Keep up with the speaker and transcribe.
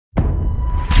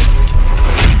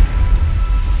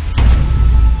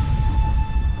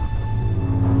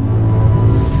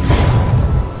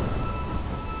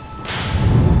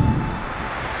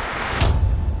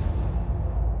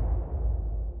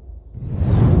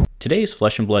Today's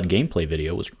Flesh and Blood gameplay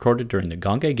video was recorded during the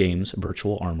Gongaii Games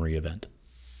Virtual Armory event.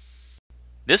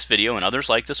 This video and others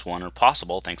like this one are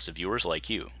possible thanks to viewers like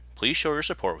you. Please show your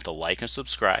support with a like and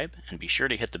subscribe, and be sure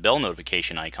to hit the bell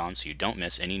notification icon so you don't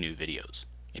miss any new videos.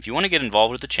 If you want to get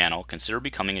involved with the channel, consider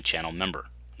becoming a channel member.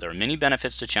 There are many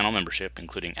benefits to channel membership,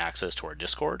 including access to our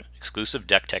Discord, exclusive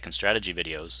deck tech and strategy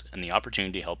videos, and the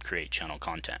opportunity to help create channel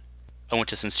content. I want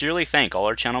to sincerely thank all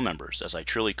our channel members, as I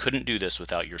truly couldn't do this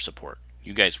without your support.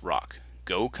 You guys rock.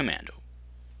 Go Commando.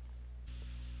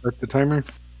 Start the timer.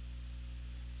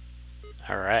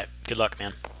 Alright, good luck,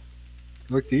 man.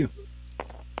 Good luck to you.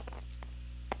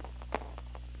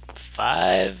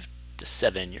 5 to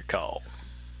 7, your call.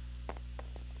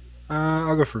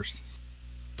 I'll go first.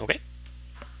 Okay.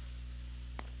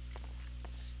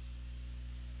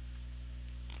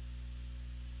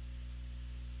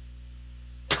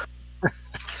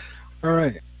 All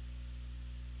right.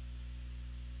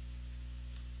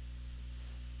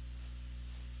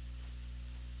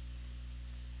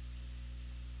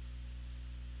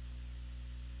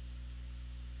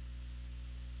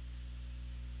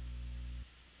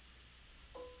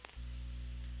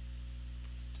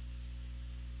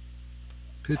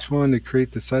 Pitch 1 to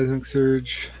create the seismic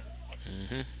surge.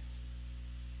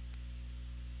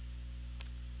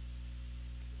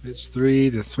 Pitch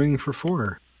 3 to swing for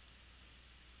 4.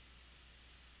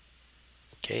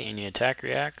 Okay, any attack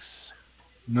reacts?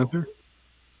 No, sir.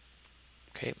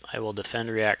 Okay, I will defend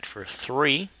react for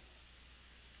 3,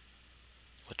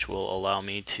 which will allow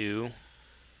me to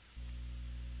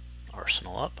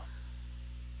arsenal up.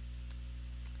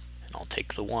 And I'll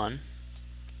take the 1.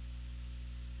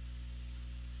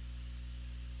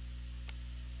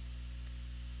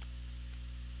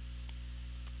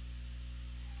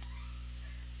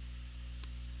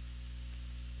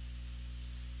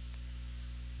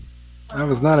 That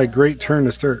was not a great turn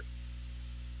to start.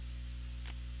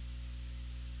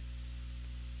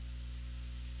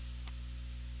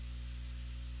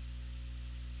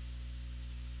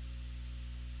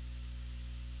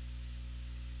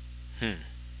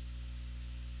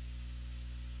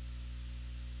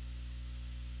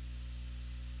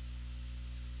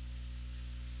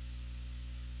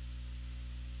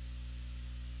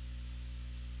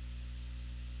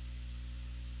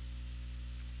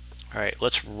 Alright,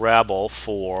 let's rabble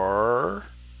for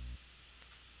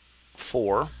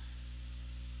 4.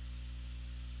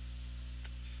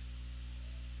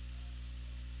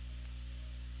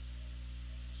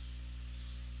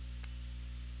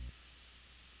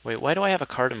 Wait, why do I have a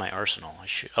card in my arsenal? I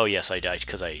should. Oh yes, I died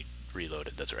because I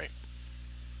reloaded. That's right.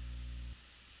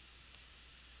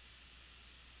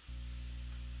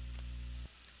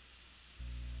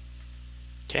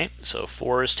 Okay, so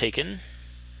 4 is taken.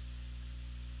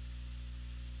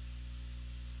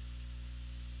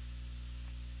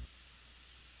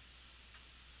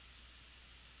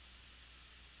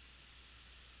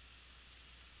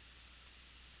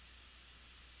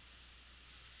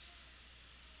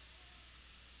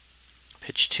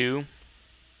 Pitch 2.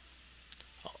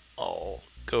 I'll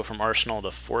go from Arsenal to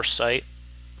Foresight,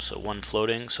 so 1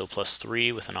 floating, so plus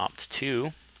 3 with an opt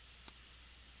 2.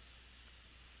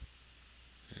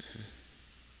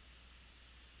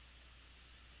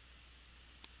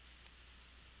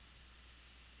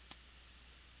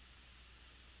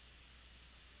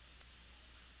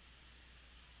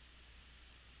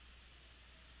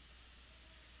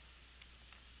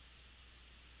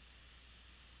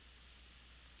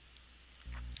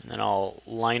 And then I'll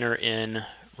liner in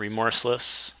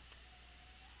Remorseless,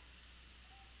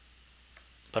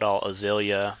 but I'll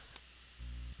Azalea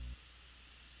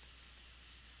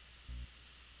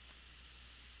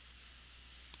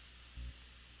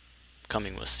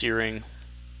coming with Searing,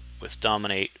 with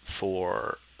Dominate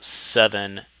for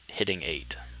 7, hitting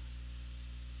 8.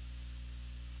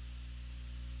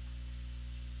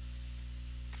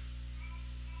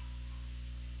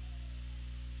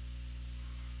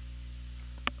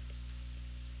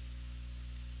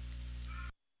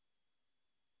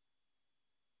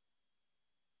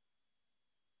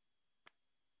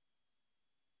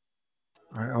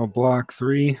 All right, I'll block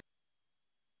 3.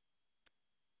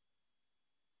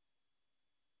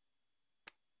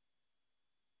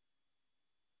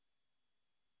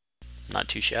 Not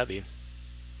too shabby.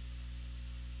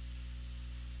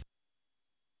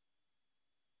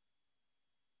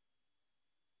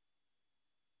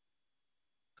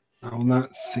 I will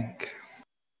not sink.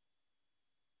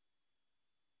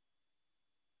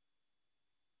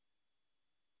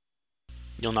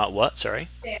 You'll not what? Sorry?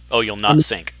 Oh, you'll not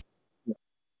sink.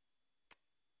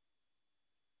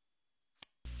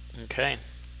 Okay.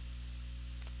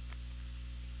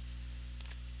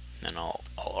 And I'll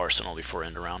arsenal before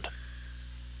end of round.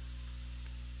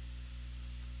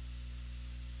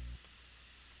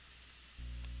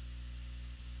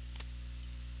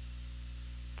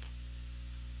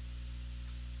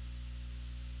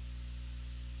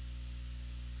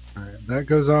 All right, that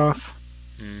goes off.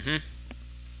 Mm-hmm.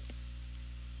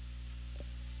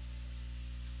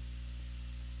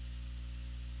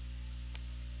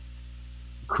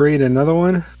 Create another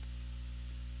one.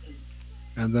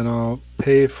 And then I'll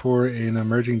pay for an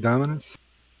emerging dominance.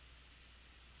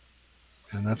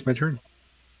 And that's my turn.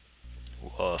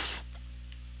 Woof.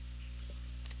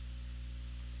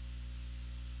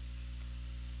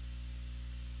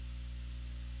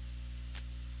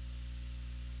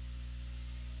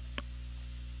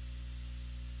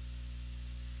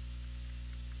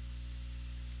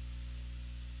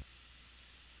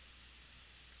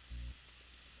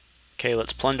 Okay,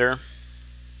 let's plunder.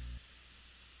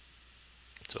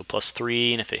 So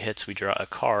 +3, and if it hits, we draw a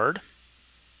card.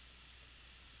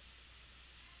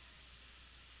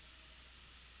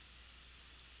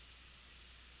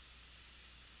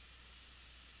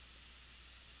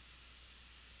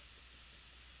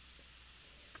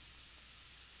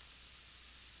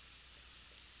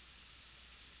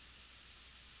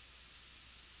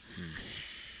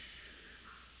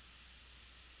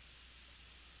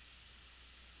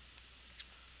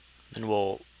 Then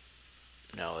we'll...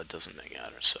 No, it doesn't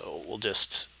matter. So we'll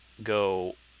just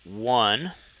go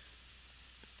 1.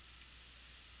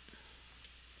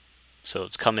 So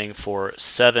it's coming for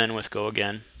 7 with go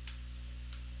again.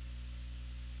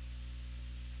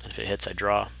 And if it hits, I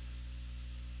draw.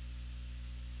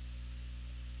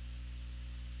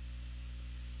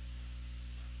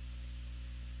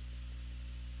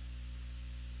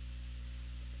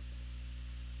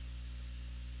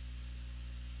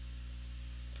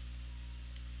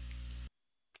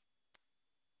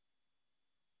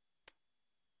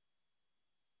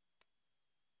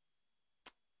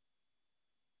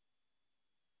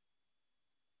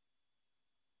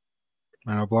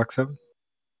 And I'll block 7.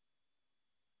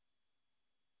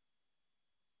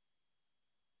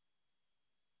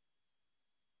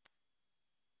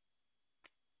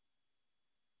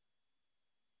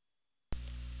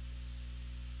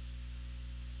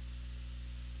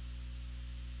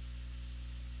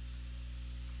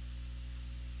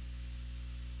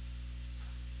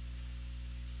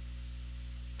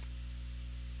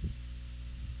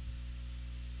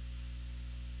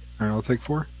 All right, I'll take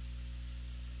 4.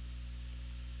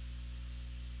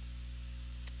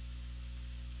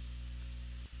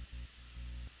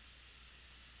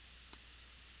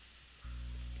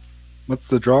 What's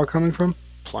the draw coming from?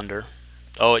 Plunder.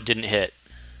 Oh, it didn't hit.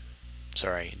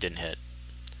 Sorry, it didn't hit.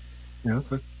 Yeah, that's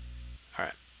fine. All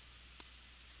right.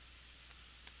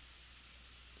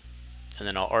 And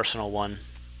then I'll arsenal 1.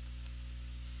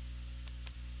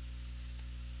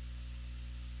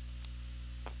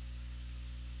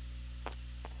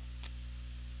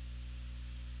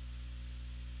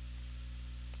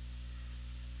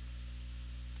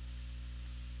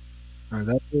 All right,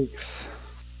 that takes...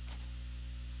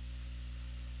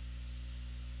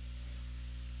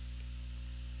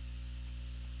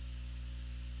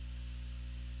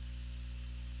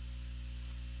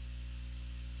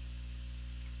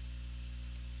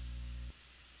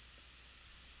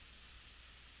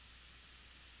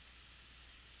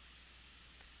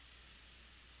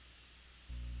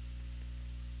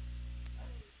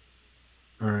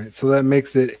 All right, so that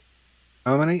makes it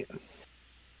dominate. So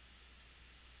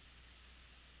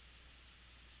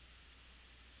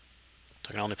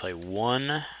I can only play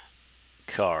 1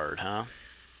 card, huh?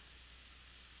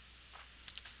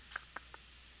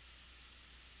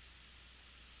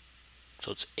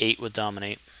 So it's 8 with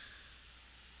dominate.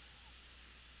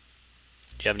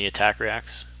 Do you have any attack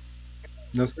reacts?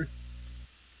 No, sir.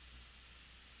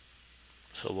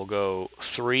 So we'll go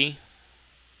 3.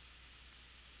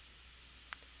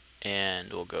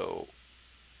 And we'll go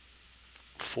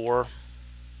 4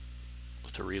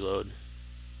 with a reload.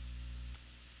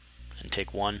 And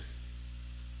take 1.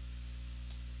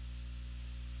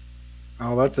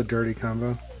 Oh, that's a dirty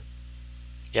combo.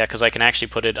 Yeah, because I can actually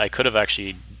put it... I could have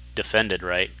actually defended,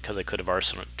 right? Because I could have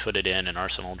put it in and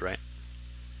arsenaled, right?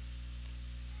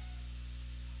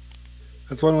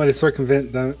 That's one way to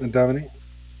circumvent dominate.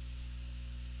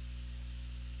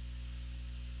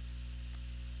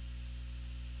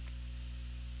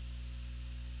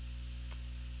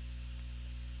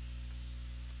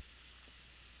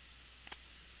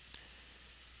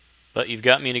 But you've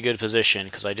got me in a good position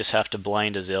because I just have to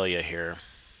blind Azalea here.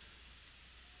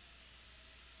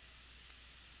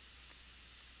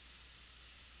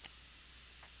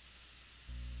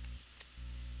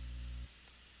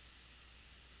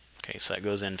 Okay, so that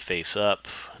goes in face up,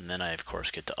 and then I of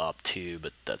course get to opt 2,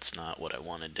 but that's not what I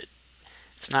wanted.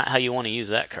 It's not how you want to use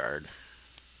that card.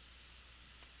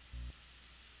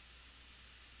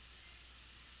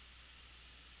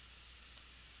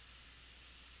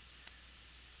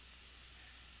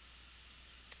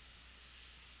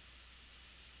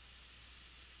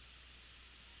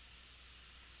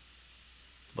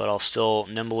 But I'll still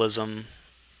Nimbleism,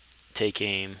 take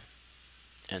aim,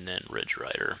 and then Ridge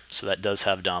Rider. So that does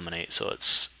have Dominate, so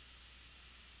it's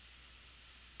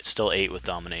still 8 with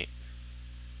Dominate.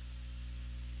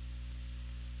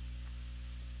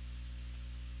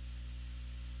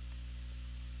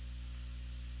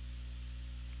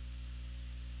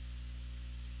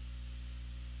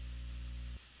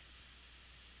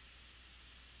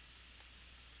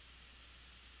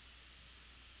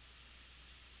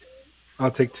 I'll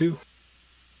take 2.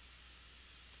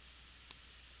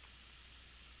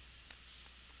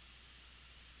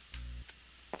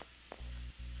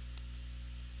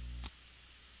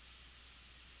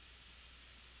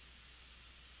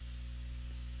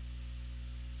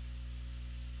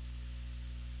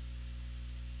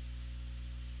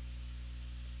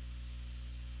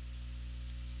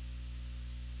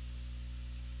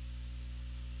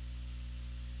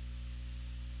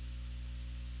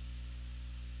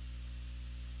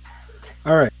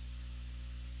 All right.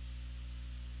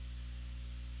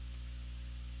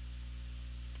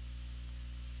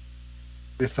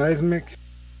 The Seismic.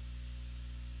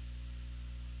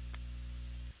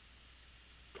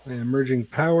 Play Emerging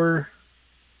Power.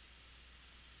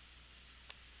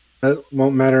 That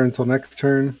won't matter until next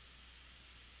turn.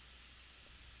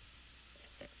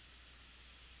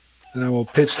 And I will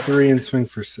pitch 3 and swing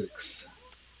for 6.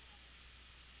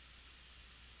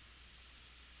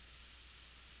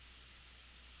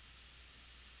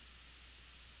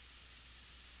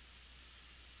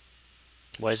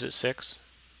 Why is it 6?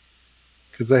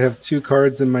 Because I have 2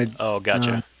 cards in my... Oh,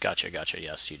 gotcha. Gotcha.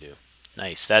 Yes, you do.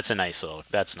 Nice. That's a nice little...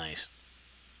 That's nice.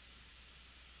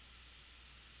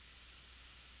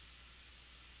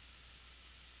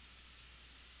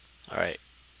 Alright.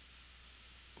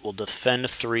 We'll defend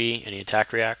 3. Any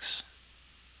attack reacts?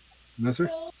 No,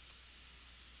 sir.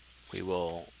 We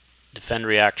will defend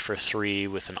react for 3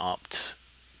 with an opt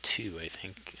 2, I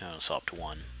think. No, it's opt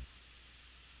 1.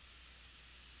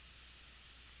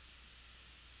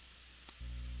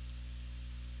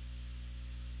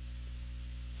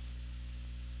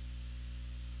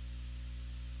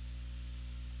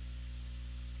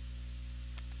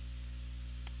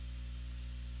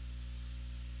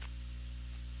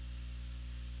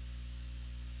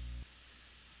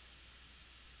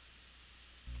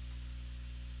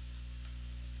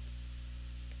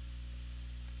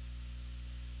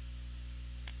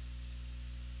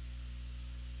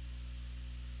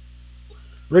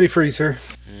 Ready for you, sir.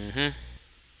 Mm-hmm.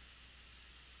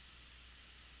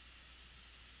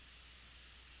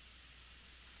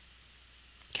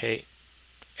 Okay.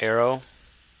 Arrow.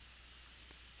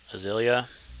 Azalea.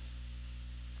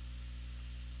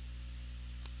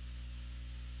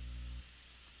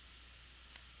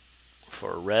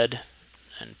 For red.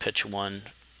 And pitch 1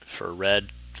 for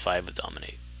red. 5 with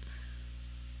Dominate.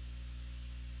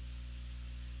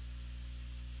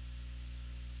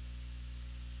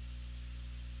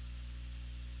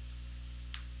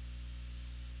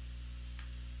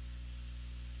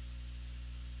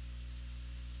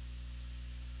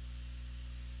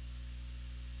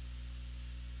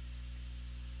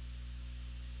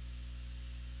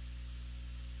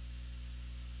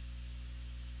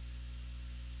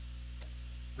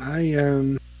 I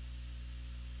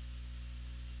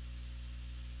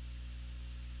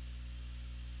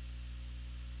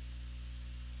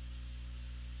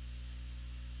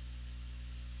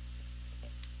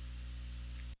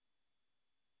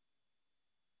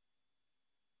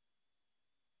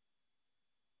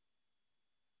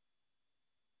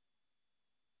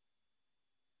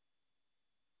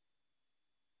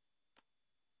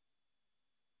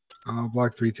I'll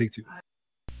block 3, take 2.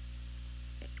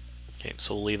 Okay,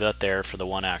 so we'll leave that there for the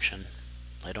 1 action.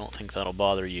 I don't think that'll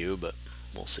bother you, but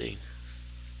we'll see.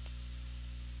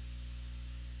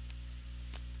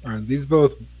 All right, these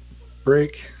both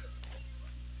break.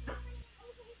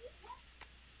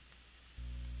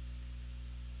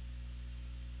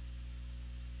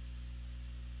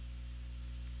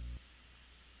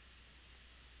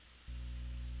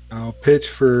 I'll pitch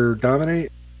for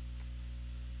Dominate.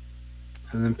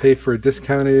 And then pay for a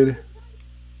discounted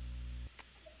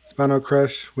Spinal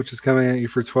Crush, which is coming at you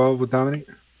for 12 with Dominate.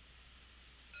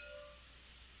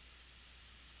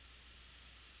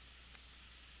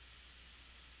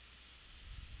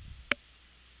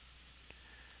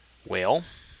 Whale.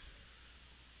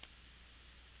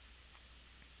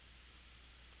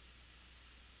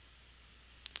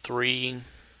 Three,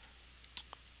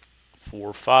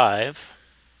 4, 5.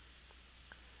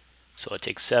 So it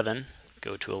takes 7.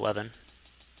 Go to 11.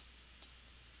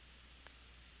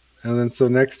 And then so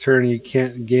next turn you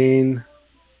can't gain.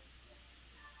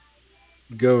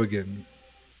 Go again.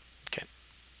 Okay.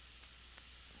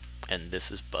 And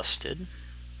this is busted.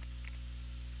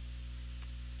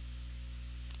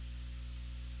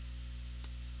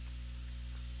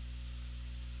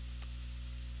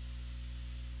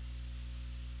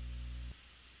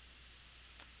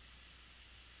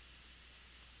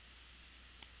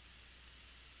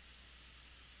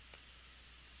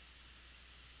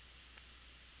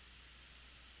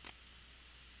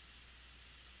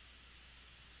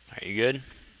 Are you good?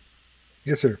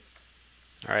 Yes, sir.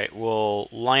 All right, we'll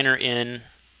liner in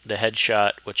the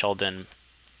headshot, which I'll then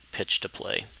pitch to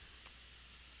play.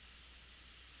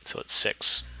 So it's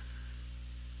 6.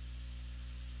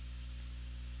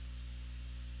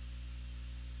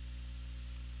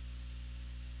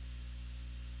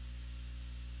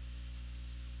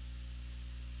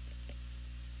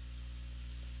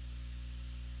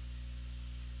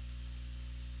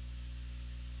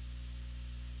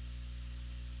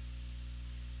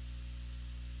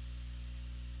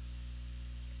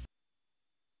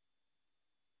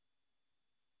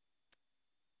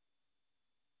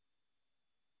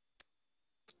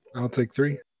 I'll take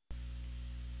 3.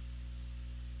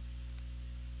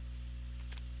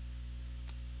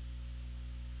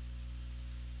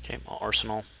 Okay, well,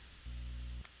 arsenal.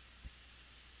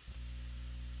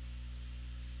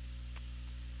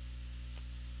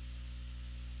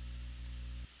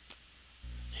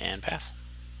 And pass.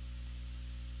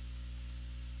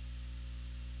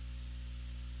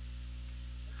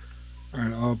 All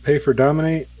right, I'll pay for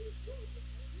dominate.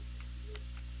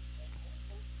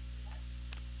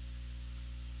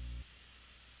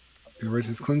 Do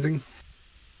righteous cleansing.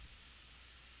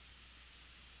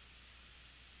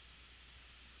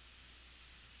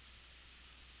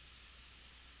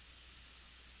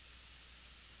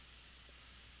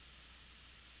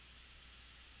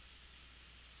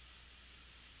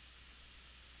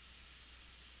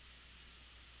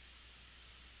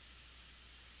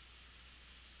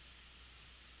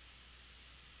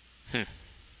 Well,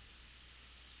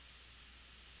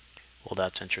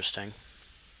 that's interesting.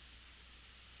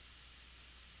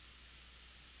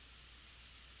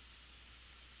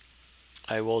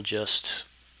 I will just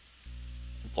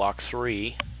block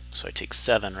 3, so I take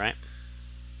 7, right?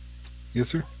 Yes,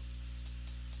 sir.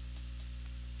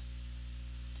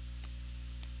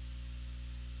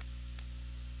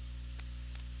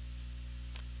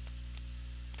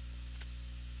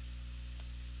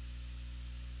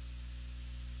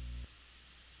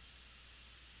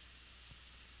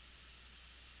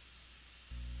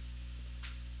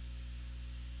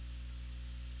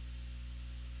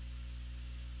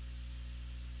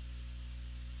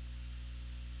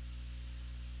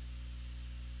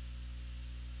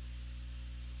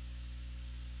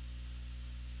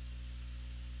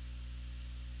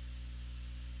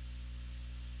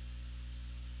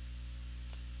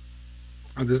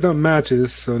 Oh, there's no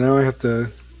matches, so now I have to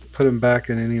put them back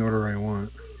in any order I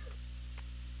want.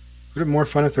 Would it be more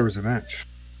fun if there was a match?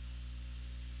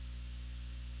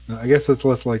 No, I guess that's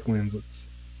less likely in Blitz.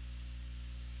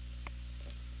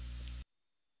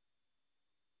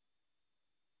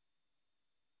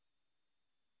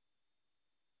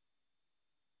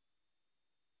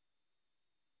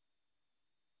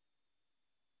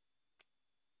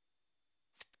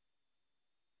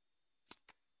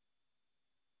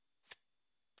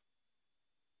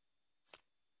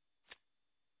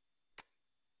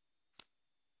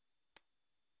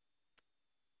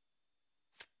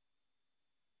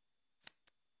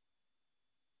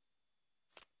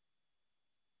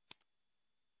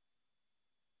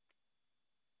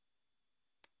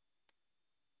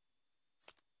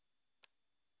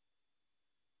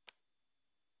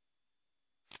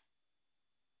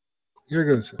 Here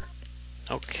goes, sir.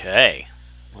 Okay.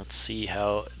 Let's see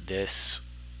how this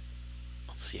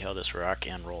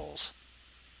Arcane rolls.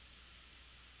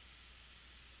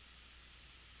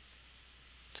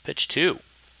 It's pitch 2.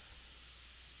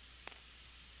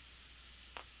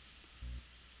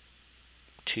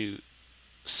 To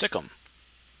Sick'em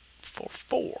for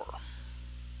 4.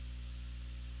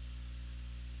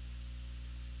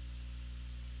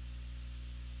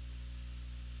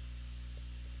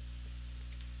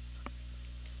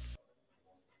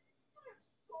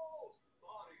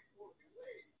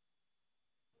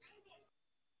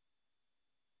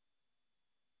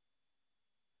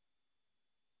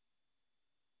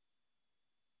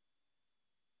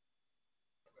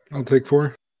 I'll take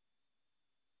 4.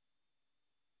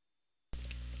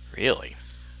 Really?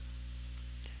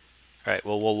 Alright,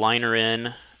 well, we'll liner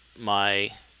in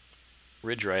my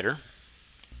Ridge Rider.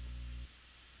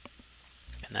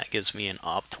 And that gives me an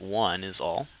opt 1 is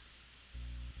all.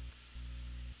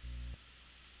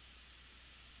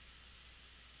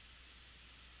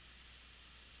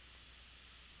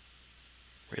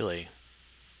 Really?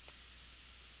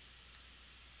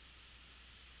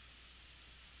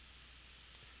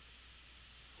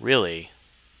 Really?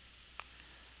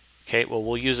 Okay, well,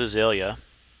 we'll use Azalea.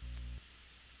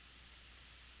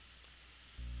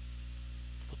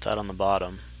 Put that on the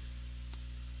bottom.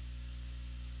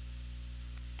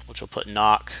 Which will put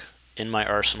Knock in my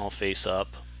arsenal face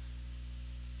up.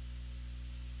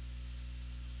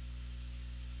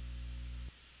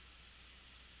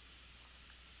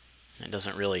 It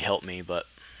doesn't really help me, but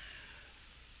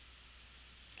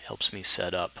it helps me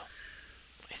set up,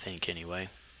 I think, anyway.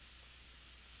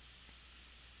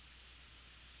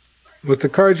 With the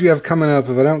cards you have coming up,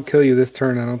 if I don't kill you this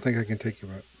turn, I don't think I can take you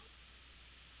out.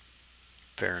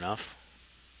 Fair enough.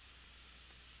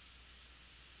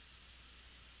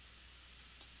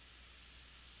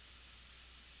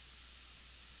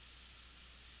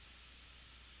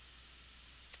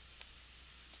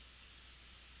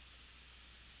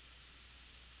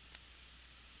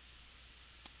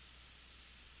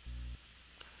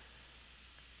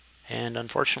 And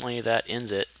unfortunately, that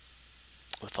ends it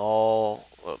with all...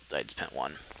 Well, I'd spent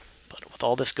 1. But with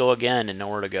all this go again and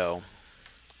nowhere to go.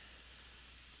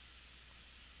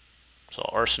 So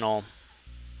Arsenal.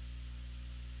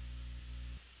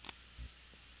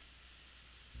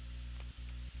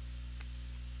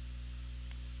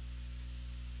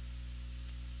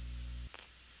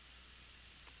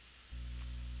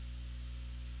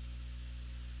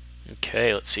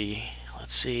 Okay, let's see.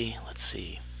 Let's see. Let's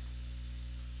see.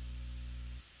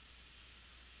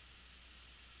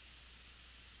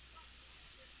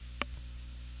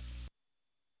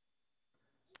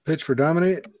 Pitch for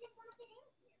Dominate.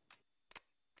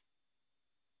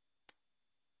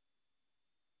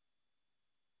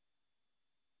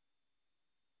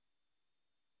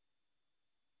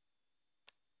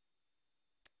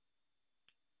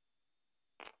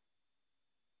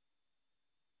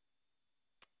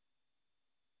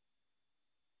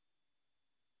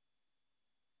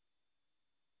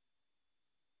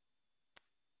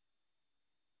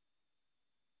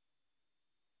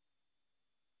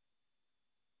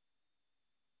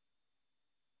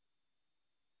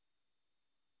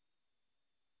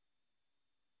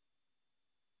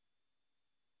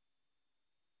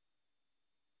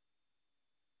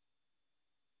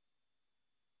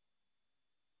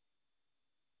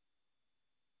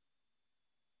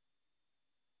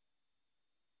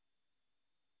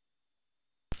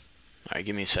 Alright,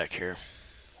 give me a sec here.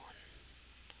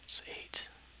 8.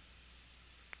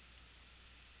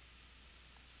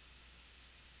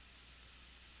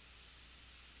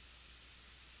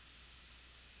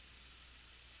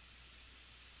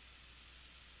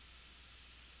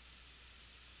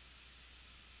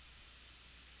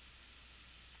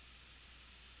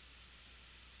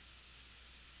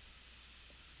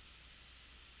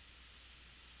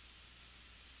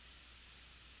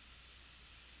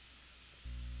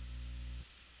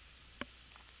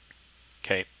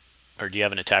 Okay. Or do you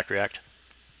have an attack react?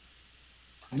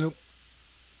 Nope.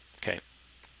 Okay.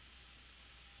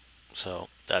 So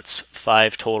that's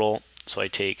 5 total. So I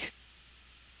take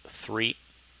 3.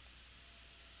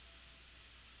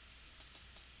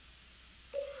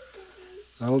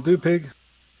 That'll do, pig.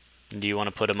 Do you want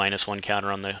to put a -1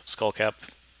 counter on the skull cap?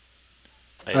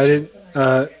 I didn't.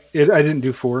 I didn't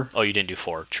do 4. Oh, you didn't do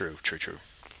 4. True.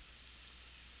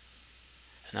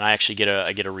 And then I actually get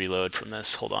a reload from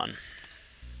this. Hold on.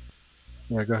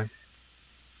 Yeah, go ahead.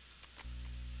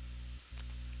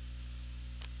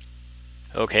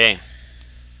 Okay.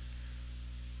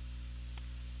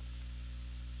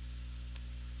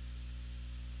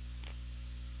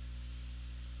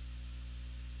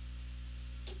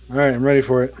 All right, I'm ready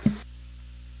for it.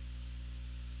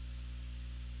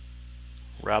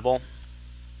 Rebel.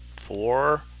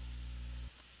 4.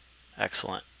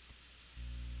 Excellent.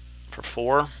 For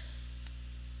 4.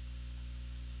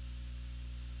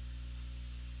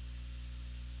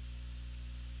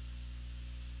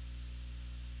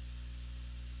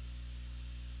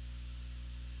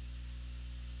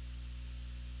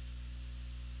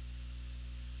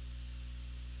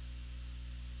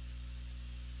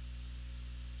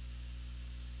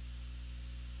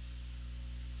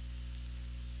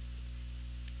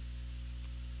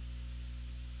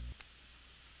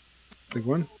 Big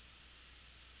one.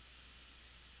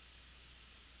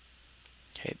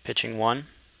 Okay, pitching 1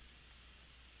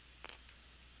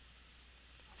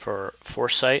 for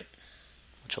Foresight,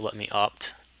 which will let me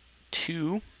opt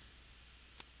 2.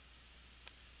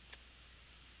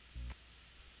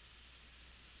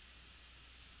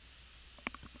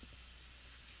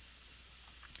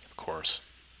 Of course.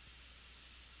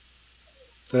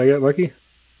 Did I get lucky?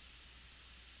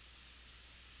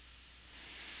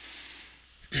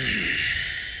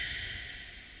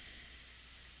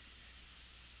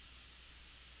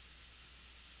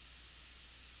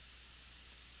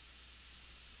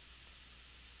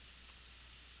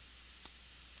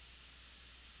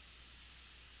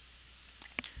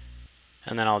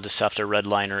 And then I'll just have to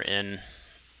redliner in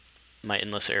my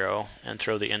Endless Arrow and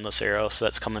throw the Endless Arrow, so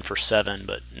that's coming for 7,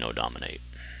 but no Dominate.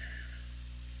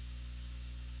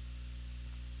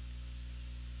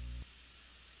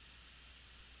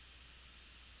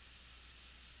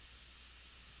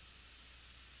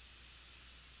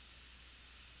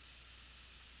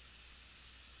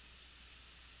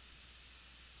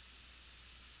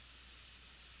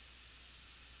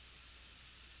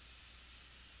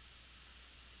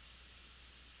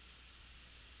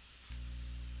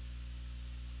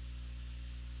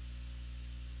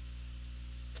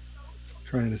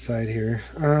 Trying to decide here.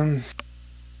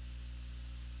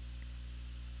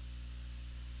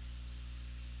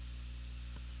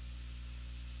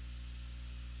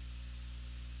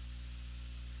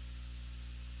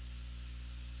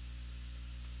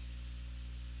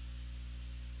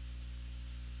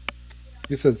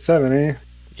 You said 7, eh?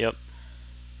 Yep.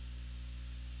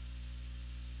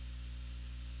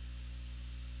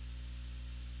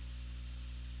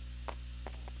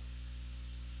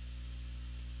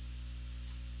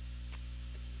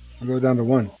 I'll go down to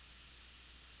 1.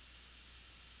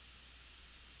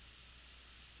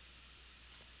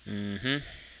 Mm-hmm.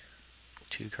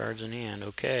 2 cards in hand.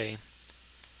 Okay.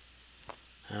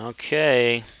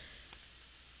 Okay.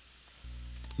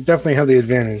 You definitely have the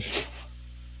advantage.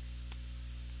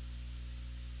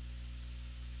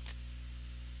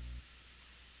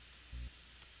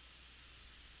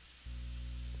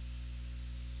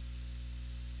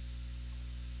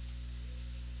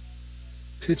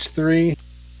 Pitch 3.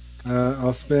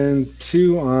 I'll spend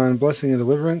 2 on Blessing and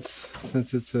Deliverance.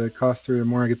 Since it's a cost 3 or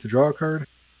more, I get to draw a card.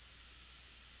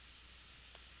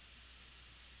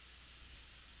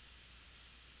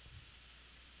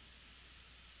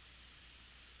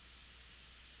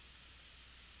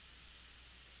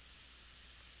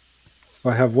 So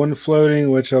I have 1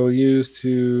 floating, which I will use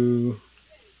to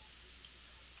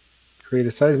create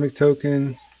a seismic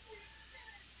token.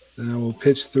 Then I will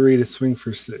pitch 3 to swing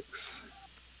for 6.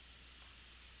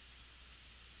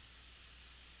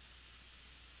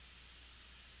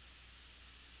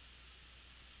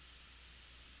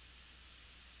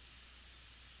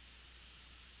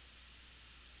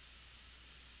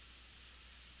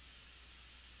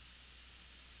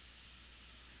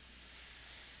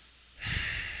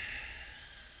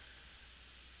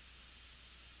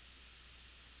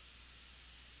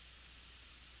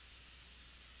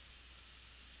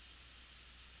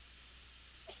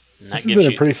 This has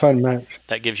been a pretty fun match.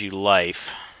 That gives you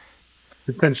life.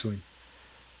 Potentially.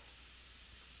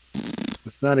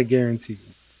 It's not a guarantee.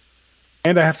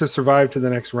 And I have to survive to the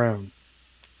next round.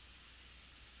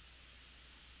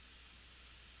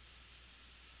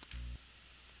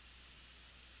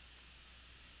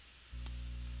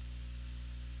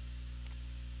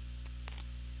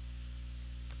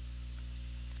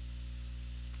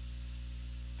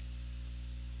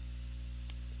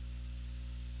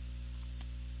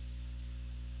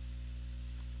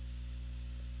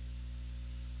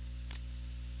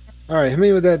 All right, hit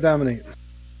me with that Dominate.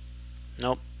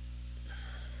 Nope.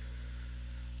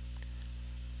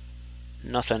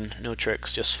 Nothing. No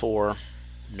tricks. Just 4.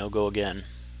 No go again.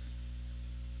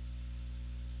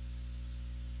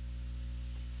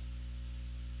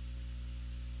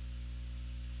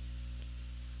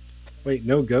 Wait,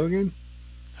 no go again?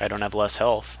 I don't have less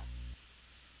health.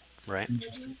 Right?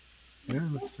 Interesting. Yeah,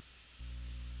 that's fair.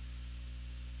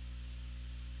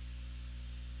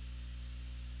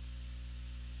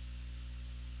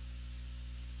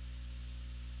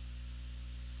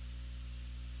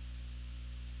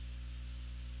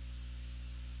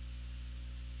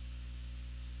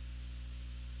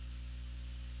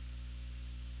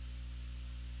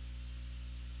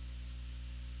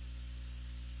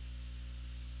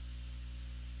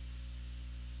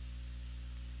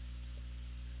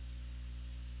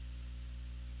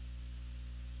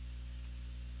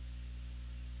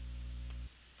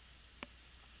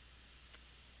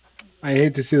 I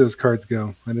hate to see those cards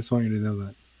go. I just want you to know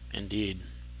that. Indeed.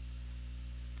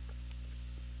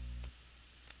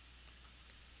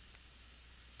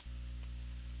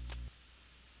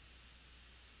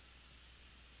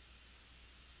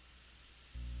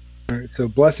 so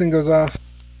Blessing goes off.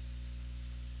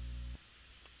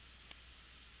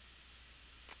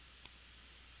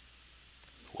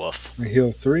 Woof. I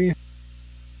heal 3.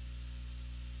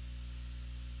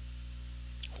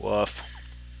 Woof.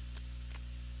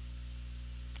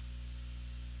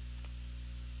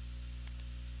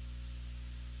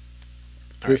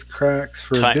 This cracks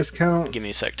for a discount. Give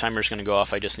me a sec. Timer's going to go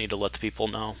off. I just need to let the people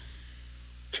know.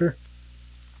 Sure.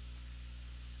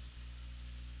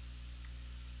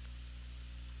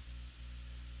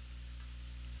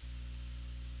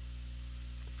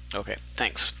 Okay,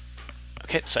 thanks.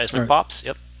 Okay, seismic All right. pops.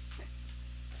 Yep.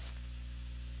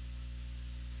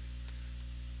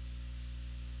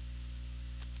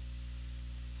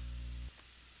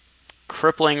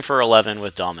 Crippling for 11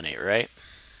 with dominate, right?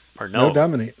 Or no? No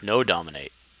dominate. No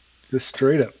dominate. Just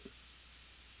straight up.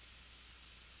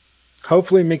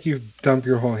 Hopefully make you dump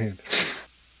your whole hand.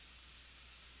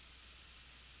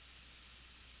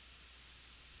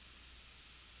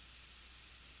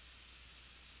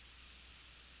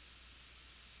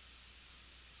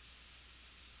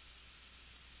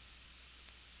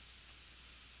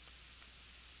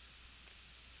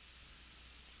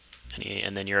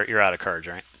 And then you're out of cards,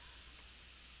 right?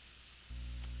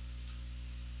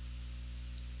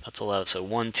 That's 11. So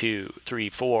 1, 2, 3,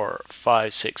 4,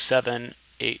 5, 6, 7,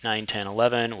 8, 9, 10,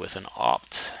 11 with an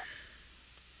opt.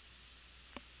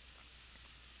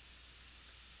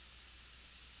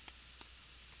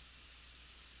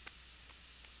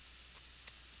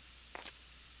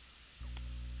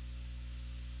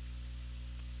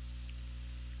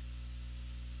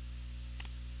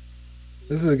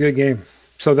 This is a good game.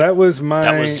 So that was my...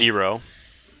 That was 0.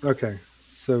 Okay.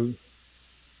 So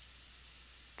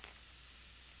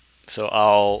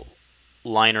I'll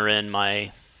liner in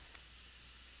my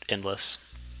endless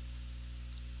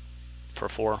for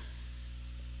 4.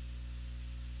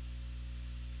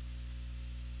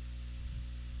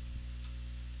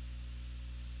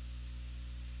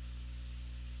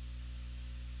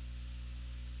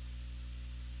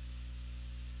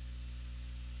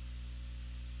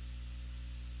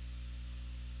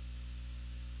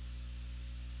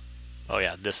 Oh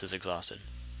yeah, this is exhausted.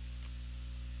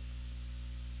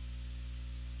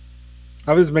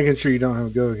 I was making sure you don't have a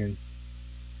go again.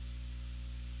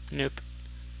 Nope.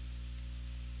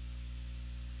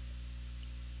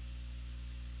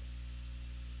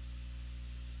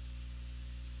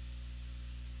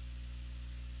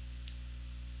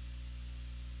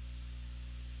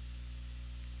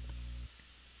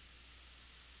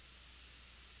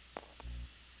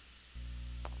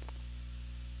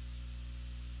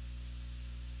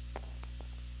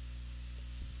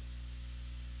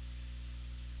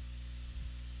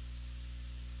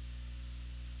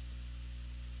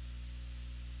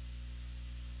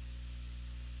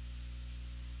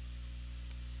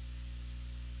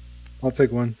 I'll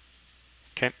take 1.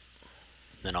 Okay.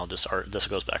 Then I'll just this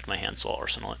goes back to my hand, so I'll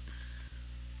arsenal it.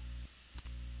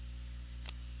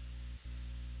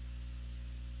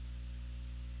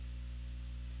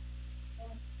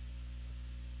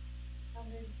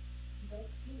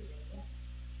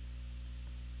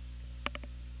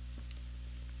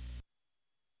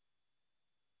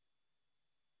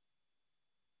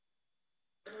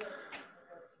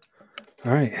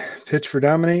 All right. Pitch for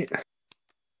dominate.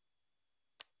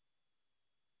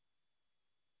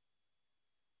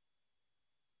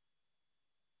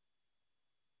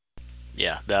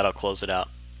 Yeah, that'll close it out.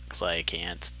 Because I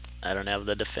don't have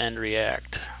the defend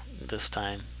react this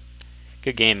time.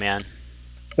 Good game, man.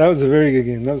 That was a very good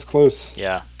game. That was close.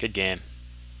 Yeah, good game.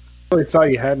 I really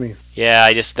thought you had me.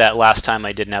 Yeah, that last time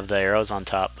I didn't have the arrows on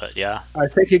top, but yeah. I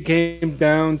think it came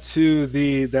down to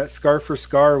that scar for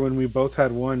scar when we both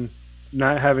had 1.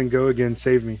 Not having go again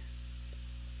saved me.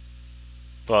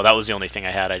 Well, that was the only thing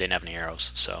I had. I didn't have any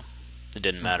arrows, so it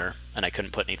didn't matter. And I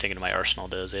couldn't put anything into my arsenal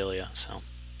to Azalea, so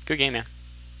good game, man.